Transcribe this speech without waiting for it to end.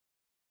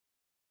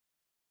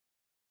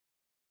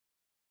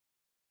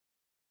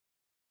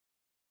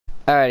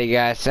Alrighty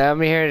guys, so I'm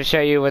here to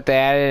show you what they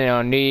added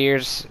on New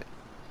Year's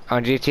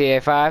on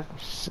GTA 5.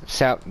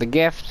 So the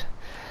gift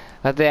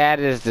what they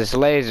added is this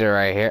laser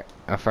right here.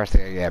 Oh, first I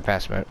gotta get a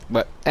password.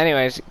 But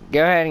anyways,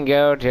 go ahead and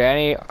go to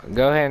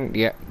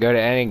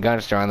any gun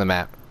store on the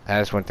map. I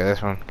just went to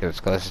this one because it's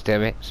closest to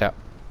me. So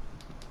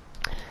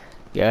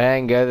go ahead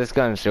and go to this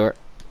gun store.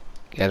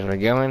 You guys want to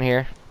go in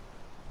here.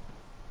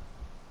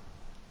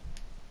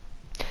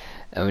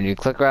 And when you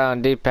click right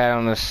on D-pad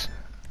on this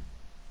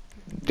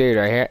dude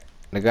right here,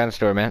 the gun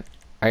store, man,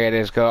 all you gotta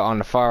do is go on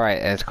the far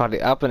right, and it's called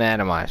the up and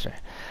atomizer.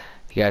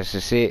 You guys can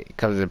see it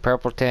comes in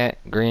purple tint,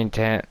 green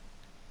tint,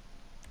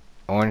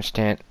 orange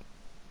tint,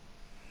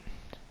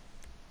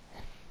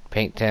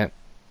 pink tint,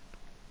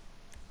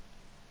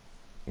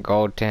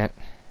 gold tint,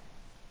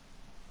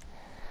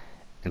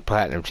 and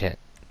platinum tint.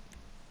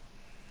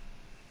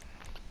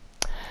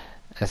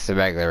 That's the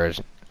regular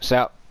version.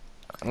 So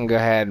I'm gonna go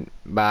ahead and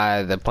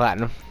buy the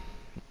platinum.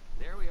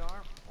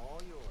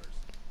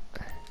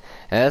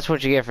 And that's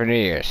what you get for New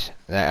Year's,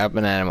 that up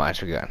and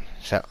atomizer gun.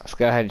 So let's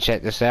go ahead and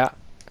check this out.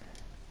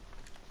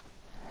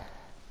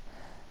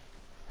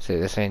 See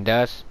what this thing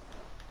does.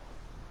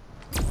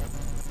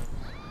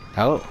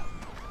 Oh.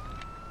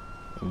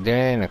 Do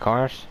anything in the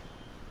cars?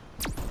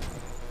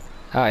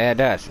 Oh yeah, it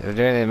does. Is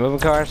there anything in moving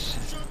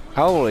cars?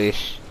 Holy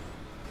sh.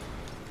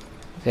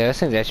 Yeah, this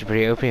thing's actually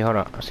pretty OP. Hold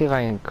on. Let's see if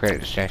I can create a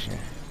distraction.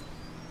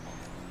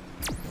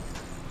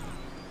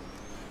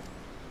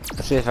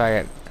 Let's see if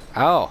I can.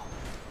 Oh.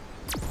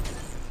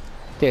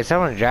 Dude,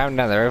 someone's driving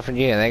down the road from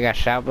you and they got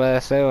shot by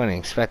us though, and you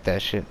expect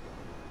that shit.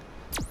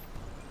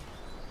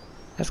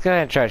 Let's go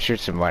ahead and try to shoot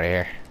somebody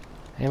here.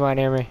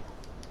 Anybody near me?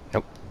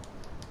 Nope.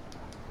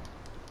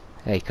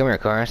 Hey, come here,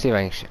 car. Let's see if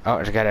I can oh,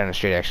 there's a guy down the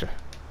street actually.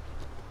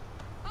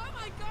 Oh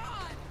my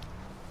god!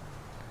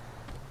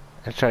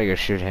 Let's try to go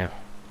shoot him.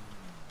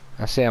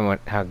 I'll see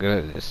how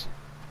good it is.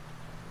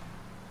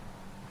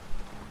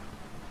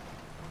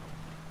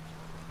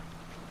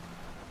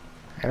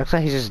 It looks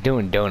like he's just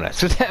doing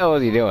donuts. What the hell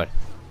is he doing?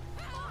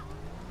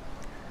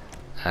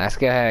 Let's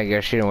go ahead and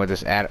go shoot him with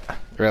this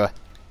really?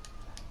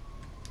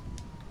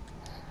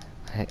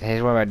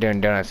 He's worried about doing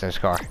donuts in his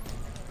car.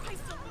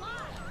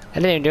 I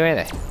didn't even do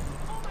anything.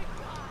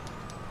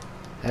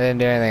 I didn't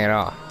do anything at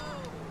all.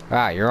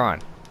 Wow, you're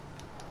on.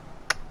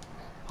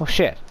 Oh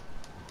shit.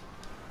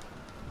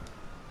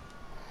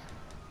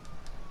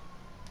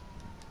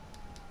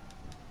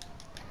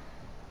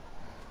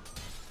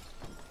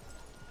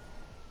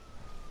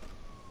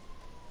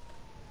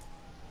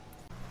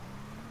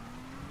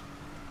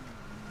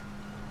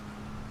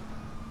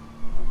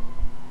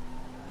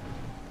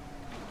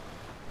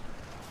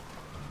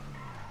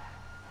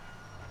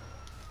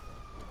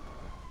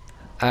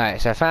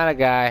 Alright, so I found a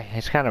guy.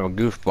 He's kind of a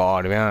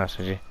goofball, to be honest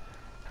with you.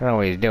 I don't know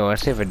what he's doing.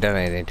 Let's see if it does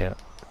anything to him.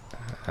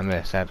 I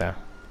missed that though.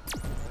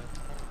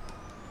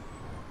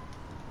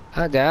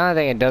 I don't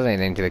think it does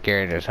anything to the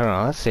characters. Hold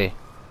on, let's see.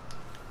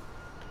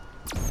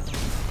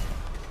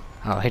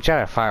 Oh, he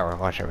tried a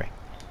firework. Watch me.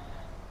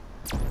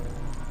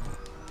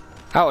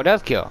 Oh, it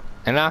does kill.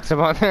 It knocks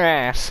them on their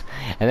ass,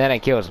 and then it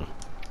kills them.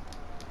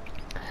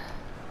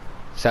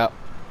 So,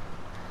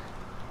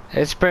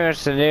 it's pretty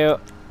much the new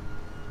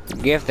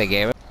gift they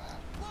gave us.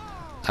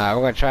 We're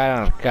gonna try it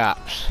on the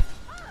cops.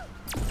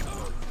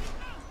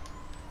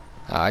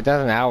 It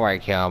doesn't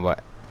outright kill him,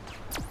 but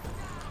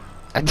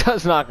it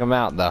does knock him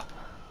out though.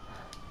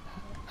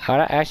 Oh,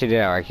 that actually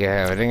did outright kill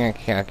him. I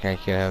can't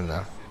kill him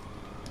though.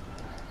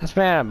 This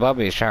man above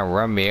me is trying to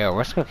run me over.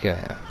 Let's go kill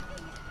him.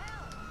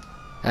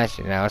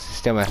 Actually, no, let's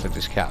still mess with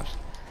these cops.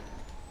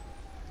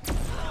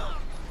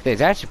 Dude,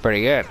 it's actually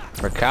pretty good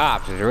for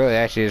cops. It really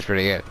actually is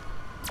pretty good.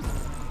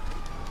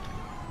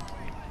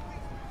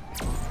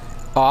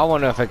 Oh, I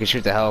wonder if I can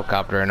shoot the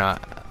helicopter or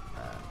not.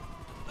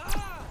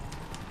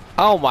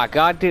 Oh my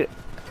god, dude.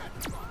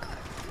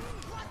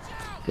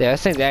 Yeah,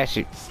 this thing's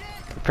actually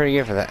pretty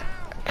good for that.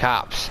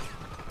 Cops.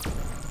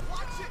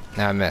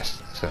 Now I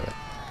missed. So.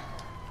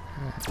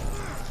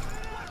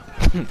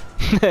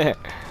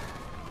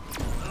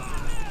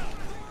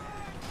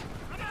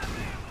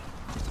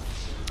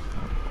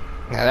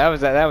 Now that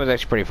was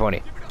actually pretty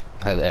funny.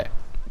 Right there.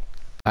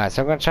 Alright,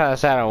 so I'm gonna try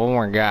this out on one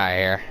more guy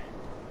here.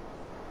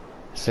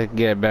 So we can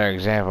get a better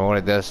example of what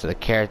it does to the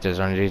characters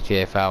on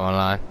GTA 5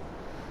 Online.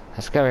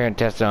 Let's come here and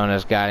test it on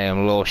this guy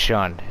named Lil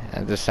Shun.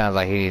 It just sounds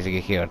like he needs to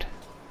get killed.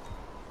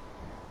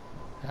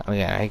 Oh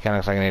yeah, he kinda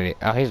looks like an idiot.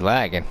 Oh, he's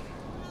lagging.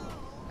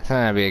 That's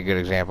not gonna be a good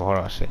example. Hold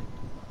on, let's see.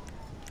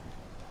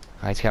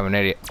 Oh, he's kind of an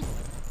idiot.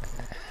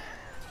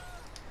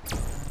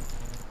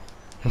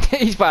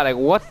 He's probably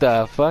like, what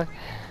the fuck?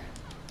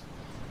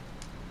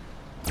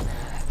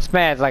 This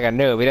man's like a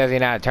noob. He doesn't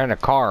even know how to turn the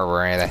car over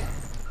or anything.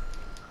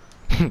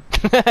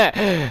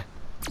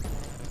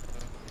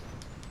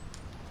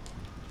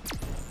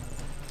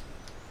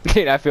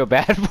 Dude, I feel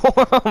bad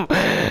for him.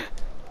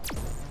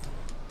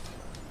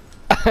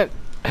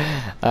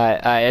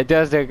 It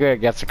does do good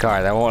against the car.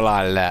 I won't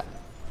lie to that.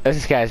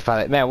 This guy's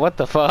probably, man, what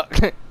the fuck?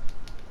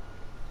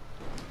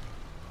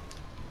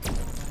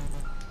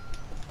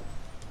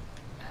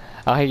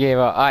 Oh, he gave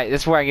up. Alright,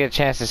 this is where I get a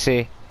chance to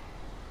see.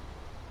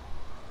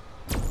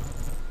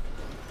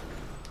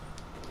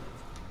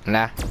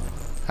 Nah.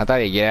 I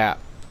thought he'd get out.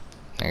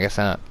 I guess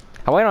not.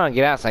 I wait on him to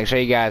get out so I can show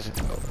you guys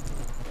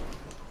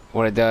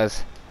what it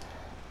does.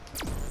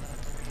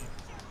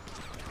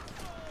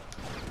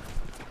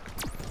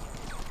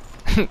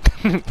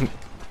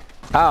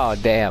 Oh,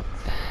 damn.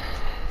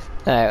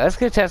 Alright, let's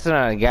get tested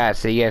on a guy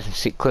so you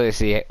guys can clearly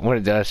see what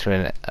it does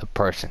to a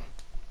person.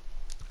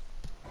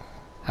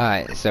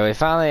 Alright, so we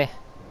finally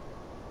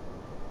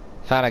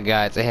found a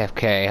guy. It's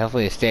AFK.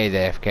 Hopefully it stays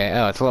AFK.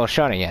 Oh, it's a little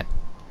short again.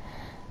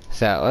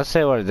 So, let's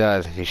see what it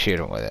does if you shoot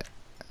him with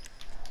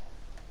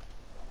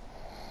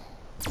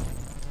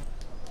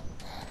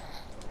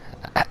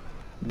it.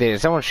 Dude,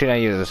 someone shooting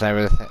at you with a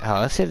sniper. Oh,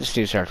 let's see if this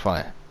dude starts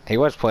playing. He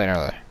was playing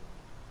earlier.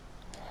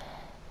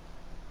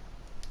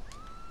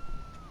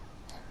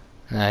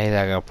 Nah, he's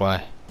not gonna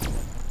play.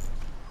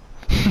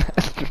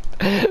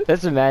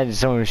 Let's imagine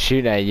someone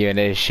shooting at you and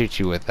they shoot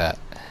you with that.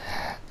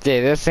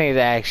 Dude, this thing is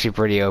actually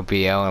pretty OP.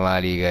 I won't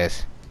lie to you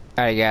guys.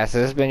 Alright guys, so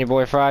this has been your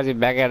boy Frozzy,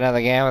 back at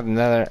another game with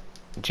another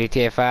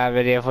GTA 5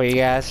 video for you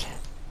guys.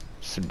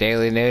 Some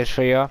daily news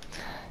for y'all.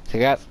 So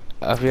guys,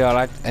 I hope y'all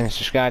like and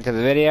subscribe to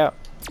the video.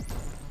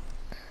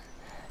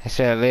 Make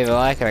sure to leave a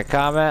like and a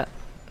comment.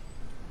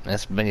 This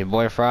has been your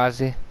boy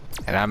Frozzy,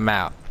 and I'm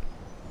out.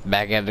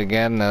 Back at it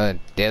again, another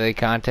daily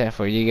content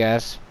for you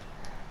guys.